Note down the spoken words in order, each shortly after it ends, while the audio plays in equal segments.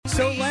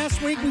So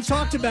last week we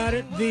talked about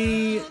it.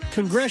 The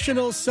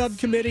Congressional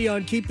Subcommittee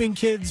on Keeping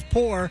Kids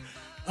Poor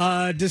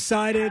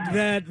decided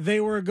that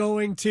they were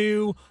going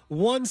to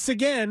once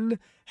again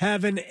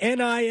have an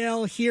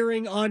NIL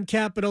hearing on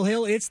Capitol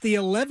Hill. It's the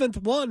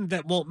 11th one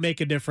that won't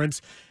make a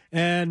difference.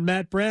 And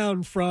Matt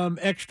Brown from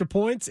Extra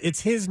Points,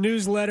 it's his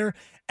newsletter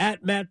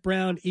at Matt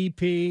Brown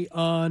EP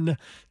on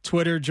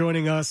Twitter,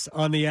 joining us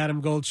on the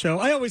Adam Gold Show.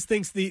 I always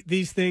think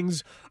these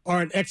things are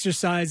an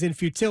exercise in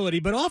futility,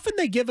 but often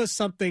they give us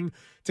something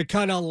to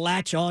kind of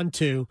latch on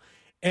to.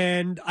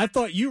 And I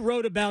thought you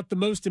wrote about the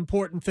most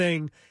important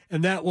thing,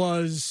 and that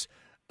was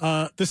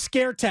the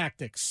scare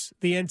tactics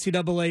the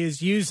NCAA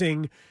is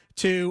using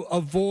to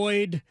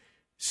avoid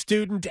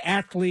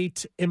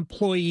student-athlete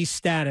employee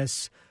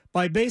status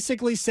by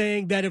basically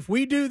saying that if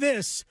we do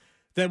this,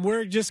 then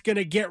we're just going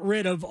to get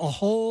rid of a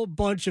whole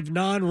bunch of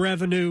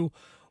non-revenue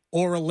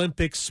or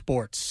Olympic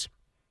sports.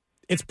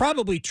 It's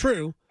probably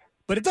true,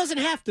 but it doesn't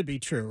have to be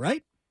true,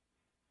 right?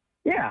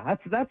 Yeah,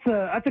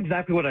 that's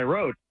exactly what I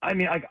wrote. I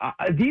mean,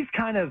 these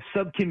kind of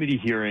subcommittee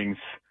hearings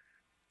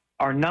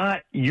are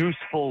not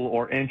useful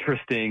or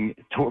interesting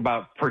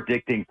about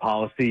predicting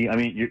policy. I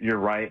mean, you're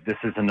right. This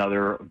is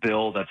another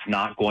bill that's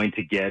not going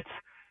to get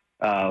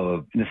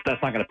that's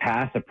not going to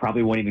pass. It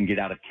probably won't even get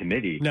out of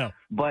committee. No.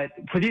 But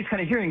for these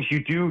kind of hearings,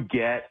 you do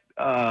get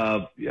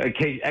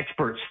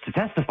experts to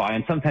testify,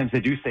 and sometimes they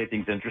do say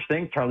things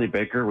interesting. Charlie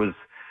Baker was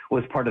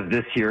part of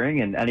this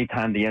hearing, and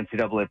anytime the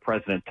NCAA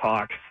president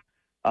talks,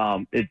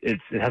 it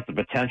has the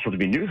potential to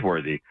be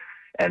newsworthy.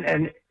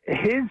 And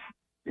his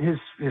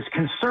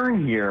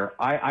concern here,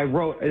 I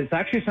wrote, is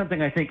actually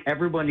something I think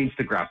everyone needs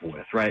to grapple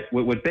with, right?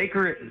 What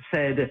Baker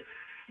said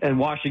in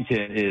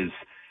Washington is,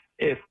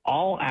 if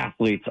all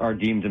athletes are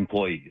deemed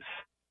employees,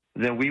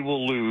 then we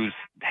will lose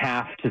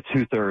half to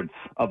two-thirds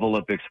of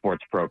Olympic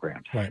sports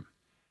programs. Right.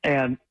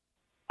 And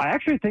I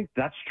actually think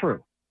that's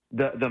true.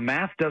 The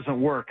math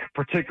doesn't work,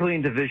 particularly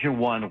in Division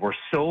I, where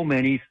so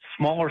many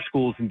smaller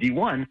schools in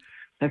D1,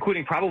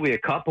 including probably a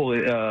couple,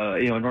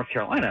 in North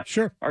Carolina,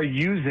 sure, are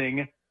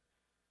using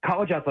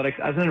college athletics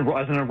as an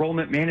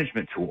enrollment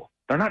management tool.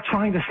 They're not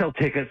trying to sell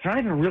tickets. They're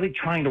not even really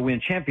trying to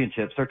win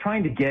championships. They're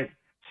trying to get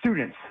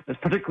students,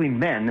 particularly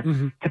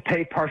men, to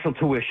pay partial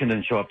tuition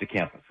and show up to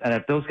campus. And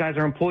if those guys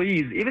are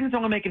employees, even if they're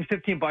only making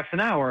 $15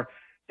 an hour,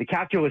 the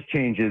calculus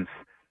changes.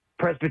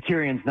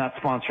 Presbyterian's not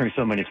sponsoring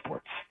so many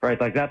sports, right?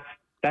 Like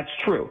that's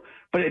true,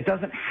 but it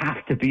doesn't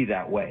have to be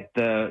that way.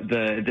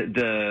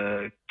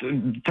 The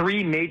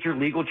three major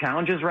legal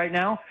challenges right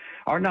now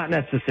are not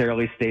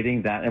necessarily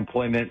stating that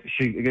employment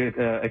should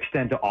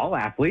extend to all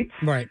athletes.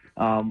 Right.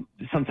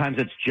 Sometimes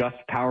it's just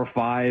Power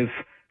 5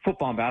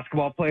 football and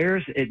basketball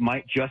players. It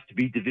might just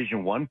be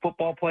Division I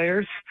football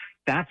players.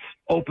 That's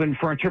open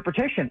for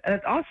interpretation. And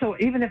it's also,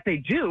 even if they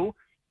do,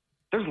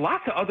 there's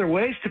lots of other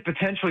ways to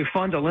potentially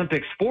fund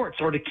Olympic sports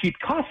or to keep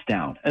costs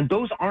down. And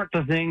those aren't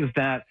the things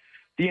that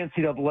the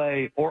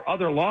NCAA or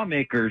other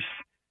lawmakers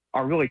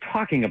are really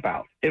talking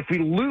about. If we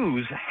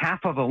lose half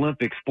of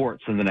Olympic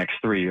sports in the next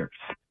 3 years,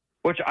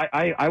 which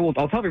I'll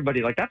tell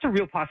everybody, like, that's a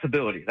real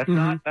possibility. That's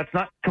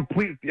not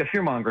complete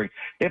fear-mongering.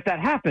 If that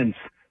happens,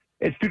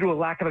 it's due to a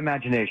lack of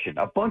imagination.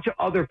 A bunch of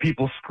other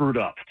people screwed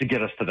up to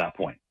get us to that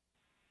point.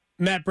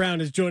 Matt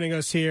Brown is joining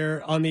us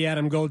here on the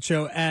Adam Gold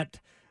Show at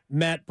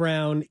Matt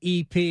Brown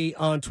EP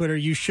on Twitter.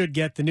 You should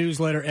get the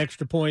newsletter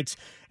Extra Points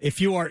if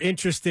you are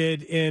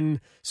interested in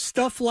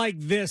stuff like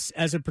this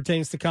as it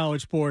pertains to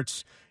college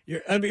sports.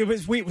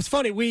 It was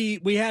funny.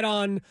 We had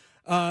on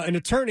an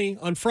attorney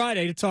on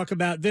Friday to talk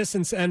about this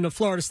and the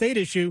Florida State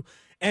issue.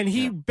 And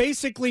he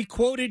basically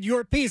quoted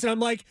your piece, and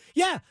I'm like,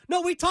 "Yeah, no,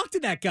 we talked to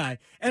that guy."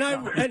 And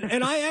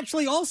I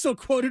actually also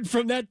quoted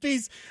from that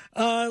piece,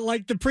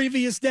 like the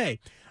previous day.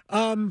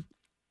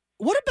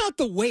 What about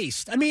the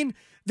waste? I mean,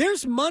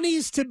 there's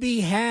monies to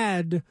be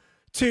had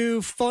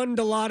to fund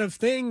a lot of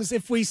things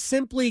if we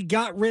simply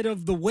got rid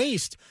of the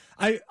waste.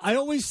 I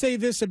always say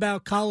this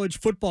about college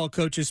football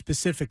coaches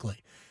specifically,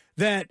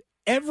 that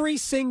every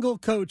single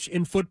coach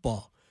in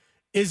football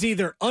is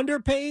either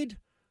underpaid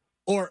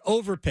or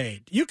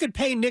overpaid. You could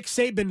pay Nick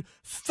Saban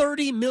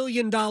 $30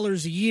 million a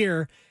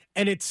year,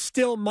 and it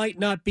still might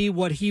not be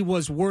what he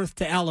was worth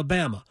to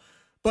Alabama.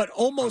 But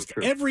almost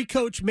every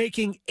coach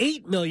making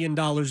 $8 million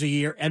a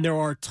year, and there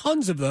are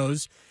tons of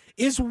those,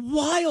 is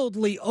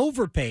wildly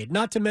overpaid,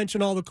 not to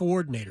mention all the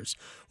coordinators.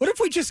 What if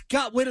we just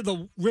got rid of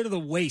the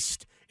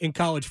waste in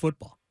college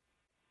football?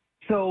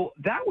 So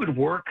that would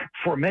work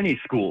for many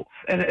schools.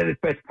 And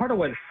it's part of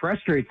what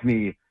frustrates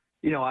me.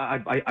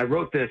 I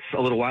wrote this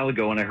a little while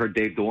ago, and I heard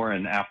Dave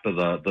Doran after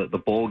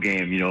the bowl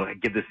game,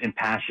 give this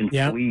impassioned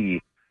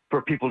plea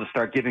for people to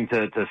start giving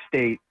to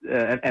state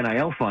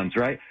NIL funds,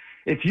 right?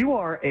 If you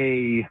are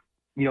a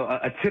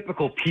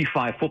typical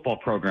P5 football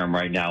program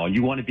right now, and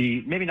you want to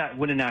be, maybe not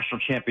win a national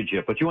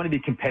championship, but you want to be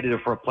competitive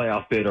for a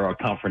playoff bid or a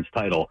conference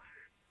title,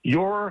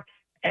 your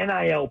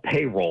NIL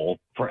payroll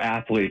for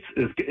athletes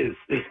is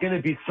going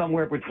to be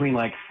somewhere between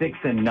like $5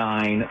 and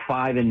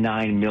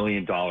 $9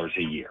 million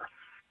a year.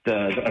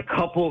 A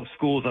couple of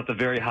schools at the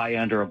very high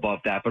end are above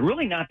that, but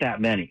really not that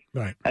many.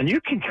 Right. And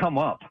you can come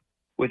up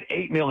with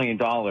 $8 million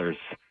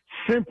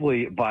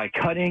simply by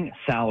cutting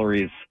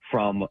salaries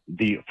from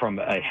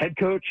a head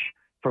coach,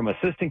 from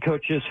assistant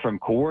coaches, from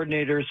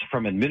coordinators,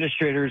 from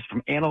administrators,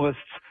 from analysts,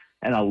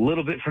 and a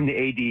little bit from the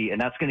AD,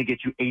 and that's going to get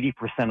you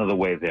 80% of the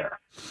way there.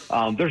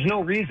 There's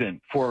no reason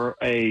for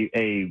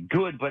a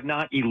good but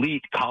not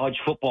elite college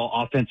football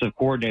offensive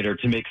coordinator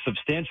to make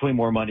substantially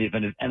more money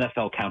than his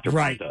NFL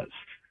counterpart does.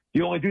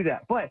 You only do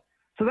that. But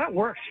so that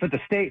works for the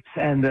states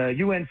and the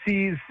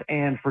UNCs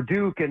and for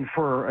Duke and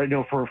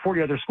for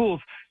 40 other schools.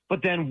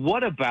 But then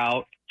what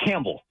about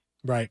Campbell?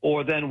 Right.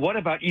 Or then what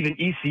about even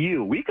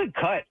ECU? We could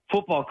cut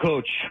football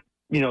coach,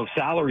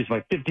 salaries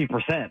by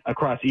 50%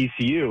 across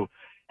ECU.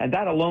 And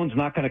that alone is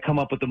not going to come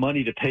up with the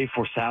money to pay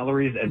for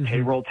salaries and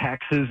payroll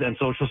taxes and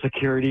Social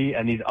Security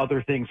and these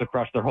other things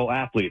across their whole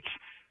athletes.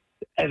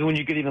 And when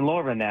you get even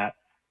lower than that,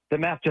 the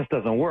math just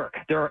doesn't work.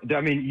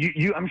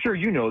 I'm sure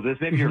you know this.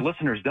 Maybe your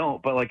listeners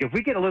don't. But, if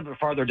we get a little bit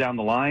farther down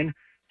the line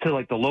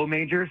to, the low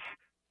majors,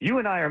 you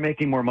and I are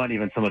making more money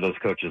than some of those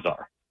coaches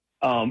are.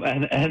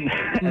 And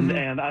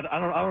I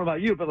don't know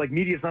about you, but,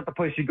 media is not the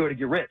place you go to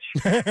get rich.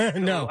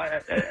 No.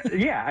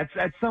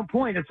 At some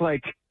point, it's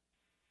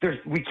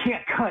we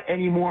can't cut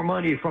any more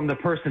money from the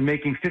person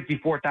making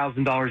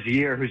 $54,000 a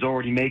year who's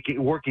already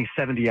working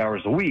 70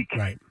 hours a week.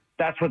 Right.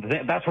 That's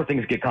where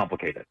things get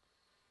complicated.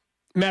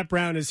 Matt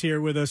Brown is here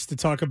with us to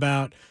talk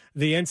about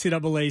the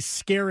NCAA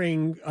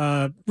scaring,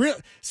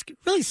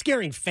 really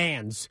scaring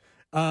fans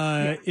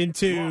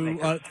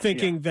into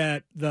thinking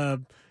that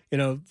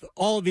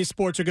all of these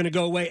sports are going to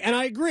go away. And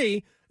I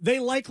agree, they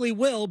likely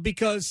will,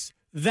 because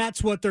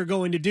that's what they're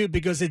going to do,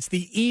 because it's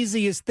the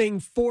easiest thing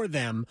for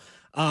them.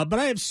 But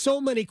I have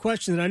so many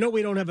questions, and I know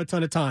we don't have a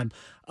ton of time.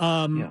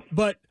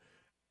 But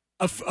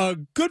a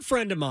good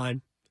friend of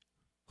mine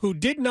who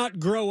did not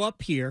grow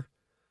up here,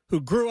 who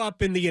grew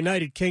up in the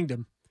United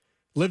Kingdom,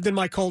 lived in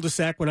my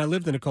cul-de-sac when I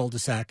lived in a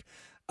cul-de-sac,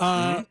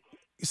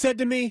 said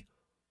to me,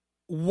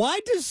 why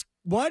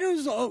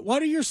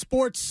do your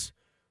sports,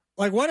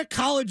 why do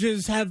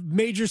colleges have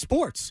major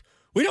sports?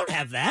 We don't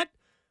have that.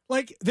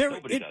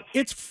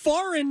 It's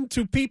foreign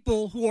to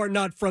people who are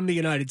not from the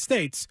United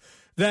States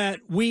that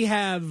we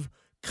have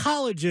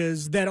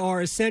colleges that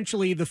are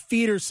essentially the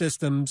feeder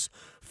systems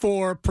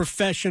for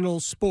professional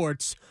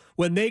sports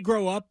when they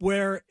grow up,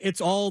 where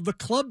it's all the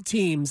club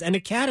teams and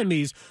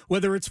academies,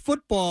 whether it's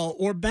football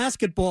or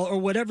basketball or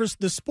whatever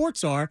the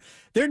sports are.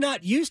 They're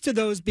not used to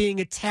those being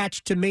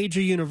attached to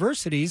major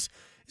universities.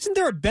 Isn't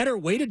there a better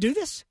way to do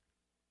this?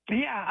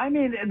 Yeah,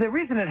 the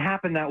reason it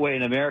happened that way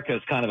in America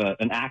is kind of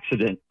an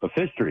accident of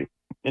history.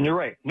 And you're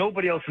right.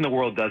 Nobody else in the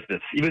world does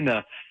this. Even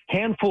the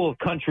handful of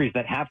countries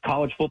that have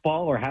college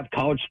football or have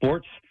college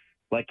sports,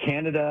 like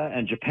Canada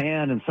and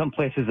Japan and some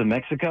places in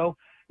Mexico,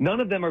 none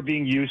of them are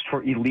being used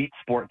for elite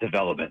sport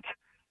development.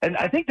 And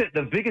I think that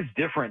the biggest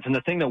difference, and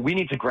the thing that we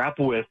need to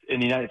grapple with in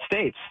the United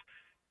States,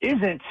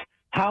 isn't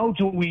how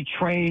do we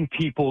train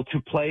people to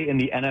play in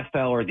the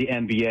NFL or the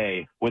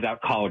NBA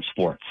without college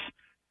sports?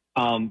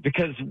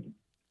 Because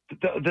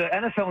the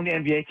NFL and the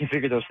NBA can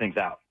figure those things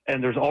out.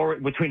 And there's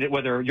already, between it,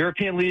 whether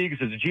European leagues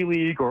or the G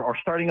League or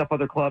starting up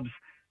other clubs,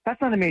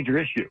 that's not a major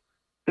issue.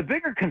 The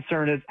bigger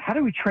concern is, how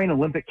do we train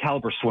Olympic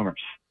caliber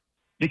swimmers?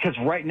 Because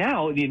right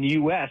now in the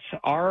U.S.,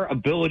 our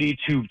ability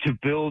to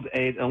build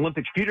an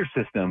Olympic feeder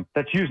system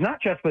that's used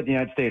not just by the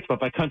United States, but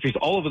by countries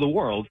all over the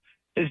world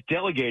is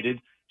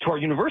delegated to our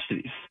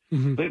universities.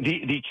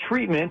 The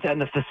treatment and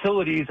the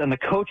facilities and the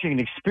coaching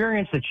and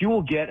experience that you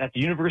will get at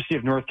the University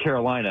of North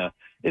Carolina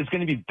is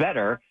going to be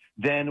better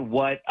than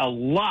what a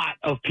lot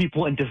of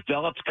people in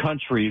developed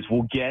countries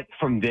will get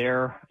from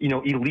their,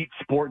 elite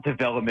sport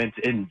development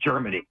in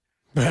Germany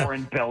or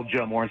in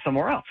Belgium or in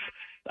somewhere else.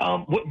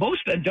 What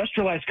most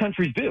industrialized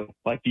countries do,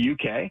 like the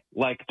UK,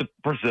 like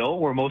Brazil,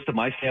 where most of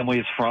my family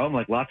is from,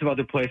 like lots of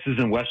other places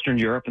in Western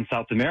Europe and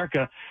South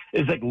America,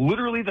 is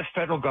literally the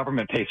federal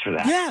government pays for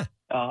that.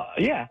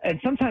 Yeah. And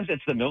sometimes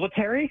it's the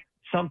military.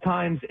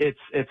 Sometimes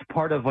it's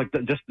part of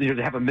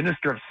they have a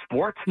minister of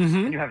sport,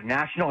 and you have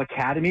national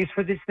academies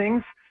for these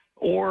things.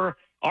 Or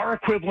our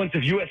equivalent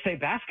of USA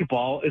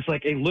basketball is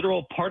a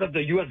literal part of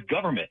the U.S.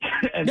 government,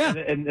 and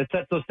it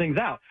sets those things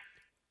out.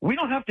 We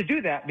don't have to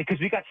do that because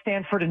we got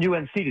Stanford and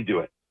UNC to do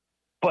it.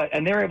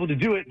 And they're able to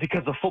do it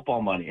because of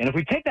football money. And if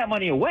we take that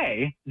money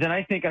away, then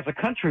I think as a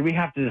country we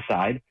have to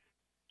decide,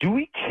 do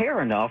we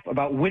care enough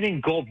about winning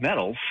gold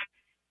medals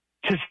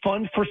to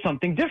fund for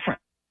something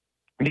different?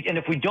 And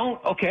if we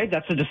don't, okay,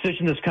 that's a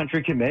decision this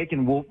country can make,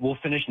 and we'll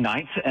finish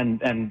ninth,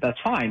 and that's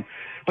fine.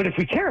 But if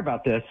we care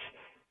about this,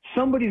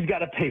 somebody's got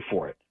to pay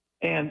for it.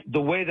 And the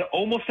way that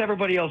almost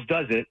everybody else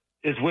does it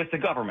is with the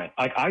government.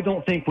 I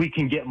don't think we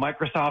can get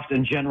Microsoft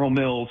and General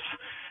Mills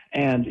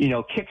and,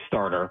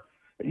 Kickstarter,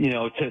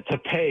 to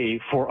pay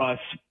for us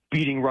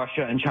beating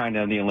Russia and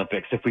China in the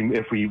Olympics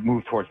if we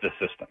move towards this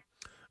system.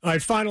 All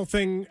right, final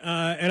thing,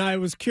 and I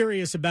was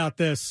curious about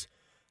this.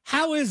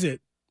 How is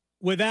it,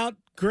 without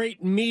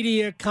great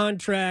media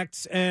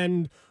contracts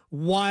and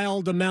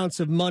wild amounts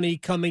of money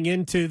coming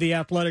into the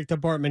athletic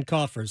department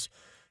coffers,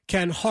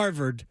 can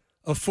Harvard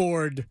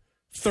afford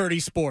 30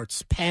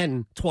 sports,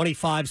 Penn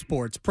 25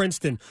 sports,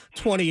 Princeton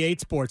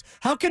 28 sports.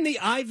 How can the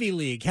Ivy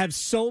League have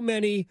so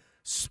many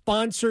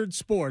sponsored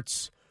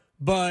sports,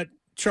 but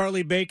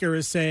Charlie Baker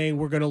is saying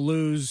we're going to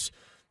lose,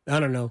 I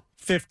don't know,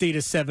 50 to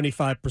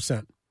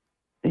 75%?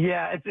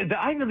 Yeah, the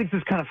Ivy League's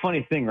this kind of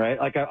funny thing, right?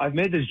 Like I've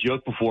made this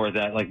joke before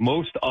that like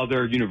most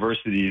other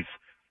universities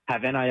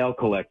have NIL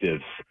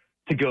collectives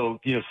to go,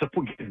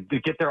 support, to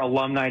get their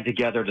alumni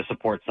together to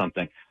support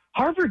something.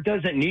 Harvard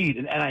doesn't need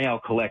an NIL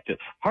collective.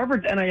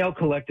 Harvard's NIL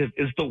collective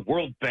is the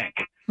World Bank.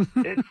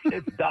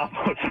 It's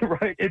Davos,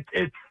 right?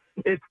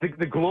 It's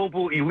the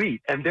global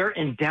elite, and their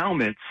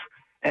endowments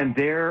and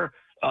their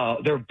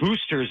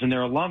boosters and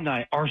their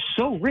alumni are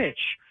so rich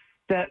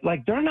that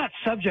like they're not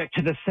subject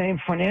to the same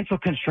financial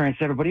constraints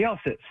everybody else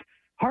is.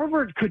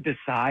 Harvard could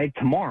decide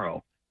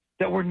tomorrow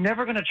that we're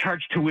never going to charge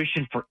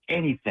tuition for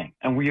anything,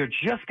 and we are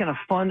just going to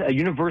fund a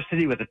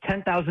university with a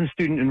 10,000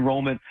 student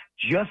enrollment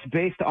just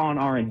based on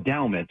our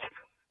endowment,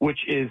 which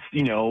is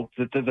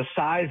the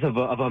size of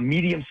a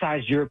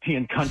medium-sized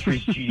European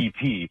country's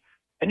GDP.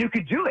 And you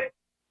could do it.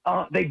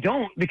 They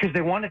don't because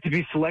they want it to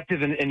be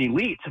selective and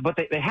elite, but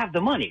they have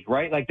the money,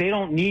 right? Like they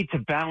don't need to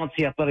balance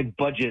the athletic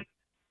budget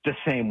the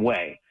same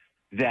way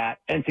that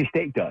NC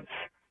State does,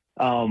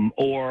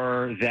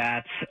 or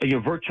that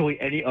virtually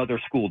any other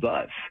school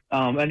does.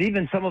 And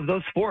even some of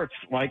those sports,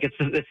 like it's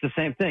the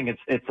same thing.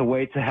 It's a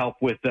way to help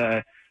with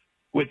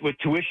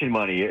tuition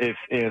money.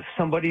 If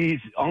somebody's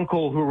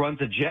uncle who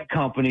runs a jet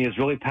company is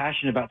really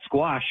passionate about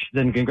squash,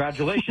 then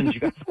congratulations,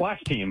 you got a squash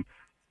team.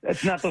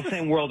 It's not the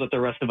same world that the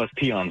rest of us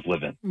peons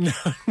live in.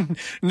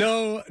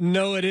 No,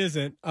 it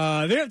isn't.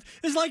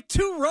 There's like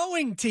 2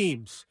 rowing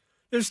teams.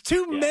 There's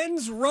 2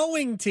 men's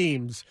rowing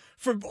teams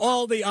for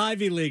all the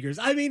Ivy Leaguers.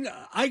 I mean,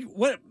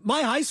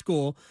 my high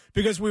school,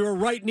 because we were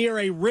right near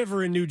a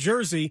river in New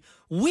Jersey,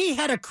 we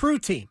had a crew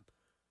team,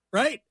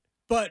 right?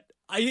 But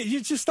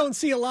you just don't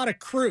see a lot of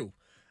crew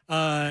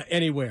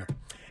anywhere.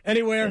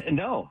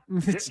 No,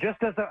 just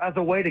as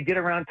a way to get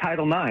around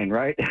Title IX,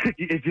 right?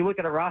 If you look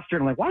at a roster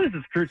and like, why does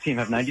this crew team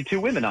have 92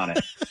 women on it?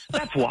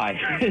 That's why.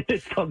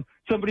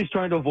 Somebody's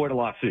trying to avoid a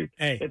lawsuit.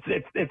 Hey,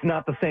 it's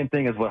not the same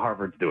thing as what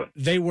Harvard's doing.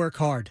 They work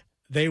hard.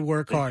 They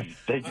work hard.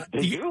 They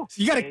do.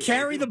 You got to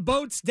carry the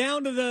boats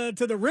down to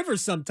the river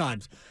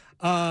sometimes.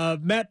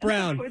 Matt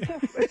Brown.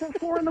 It's at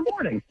 4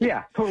 a.m.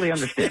 Yeah, totally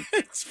understand.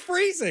 It's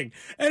freezing.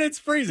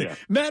 Yeah.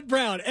 Matt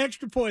Brown,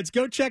 Extra Points.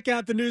 Go check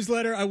out the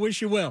newsletter. I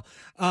wish you will.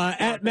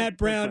 At Matt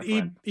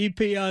Brown,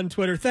 EP on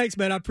Twitter. Thanks,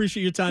 man. I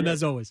appreciate your time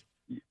as always.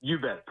 You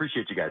bet.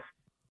 Appreciate you guys.